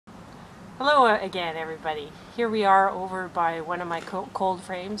Hello again, everybody. Here we are over by one of my cold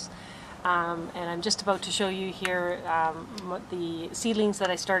frames, and I'm just about to show you here the seedlings that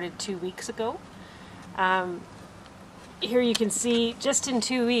I started 2 weeks ago. Here you can see just in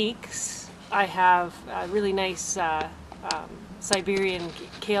 2 weeks I have a really nice Siberian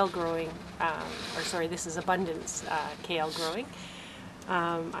kale growing, this is abundance kale growing.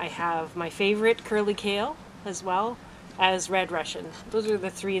 I have my favorite curly kale as well as red Russian. Those are the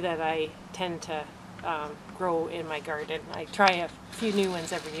three that I tend to grow in my garden. I try a few new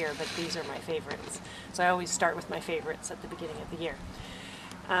ones every year, but these are my favorites. So I always start with my favorites at the beginning of the year.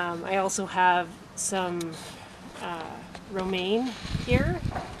 I also have some romaine here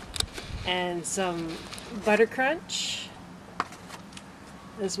and some butter crunch,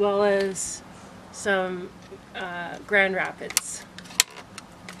 as well as some Grand Rapids.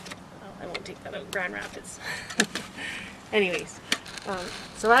 I won't take that out, Grand Rapids. Anyways,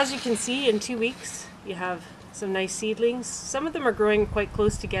 so as you can see, in 2 weeks you have some nice seedlings. Some of them are growing quite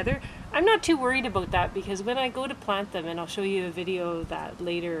close together. I'm not too worried about that, because when I go to plant them, and I'll show you a video of that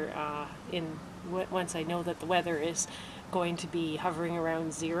later once I know that the weather is going to be hovering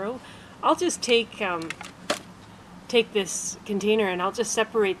around 0, I'll just take this container and I'll just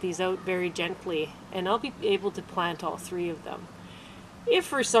separate these out very gently, and I'll be able to plant all 3 of them. If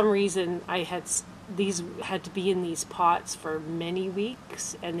for some reason these had to be in these pots for many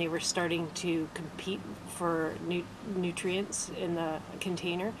weeks and they were starting to compete for nutrients in the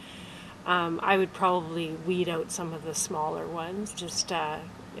container, I would probably weed out some of the smaller ones. Just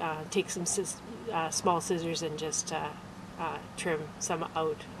take some small scissors and just trim some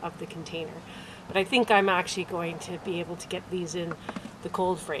out of the container. But I think I'm actually going to be able to get these in the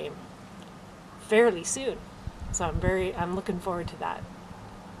cold frame fairly soon. So I'm looking forward to that.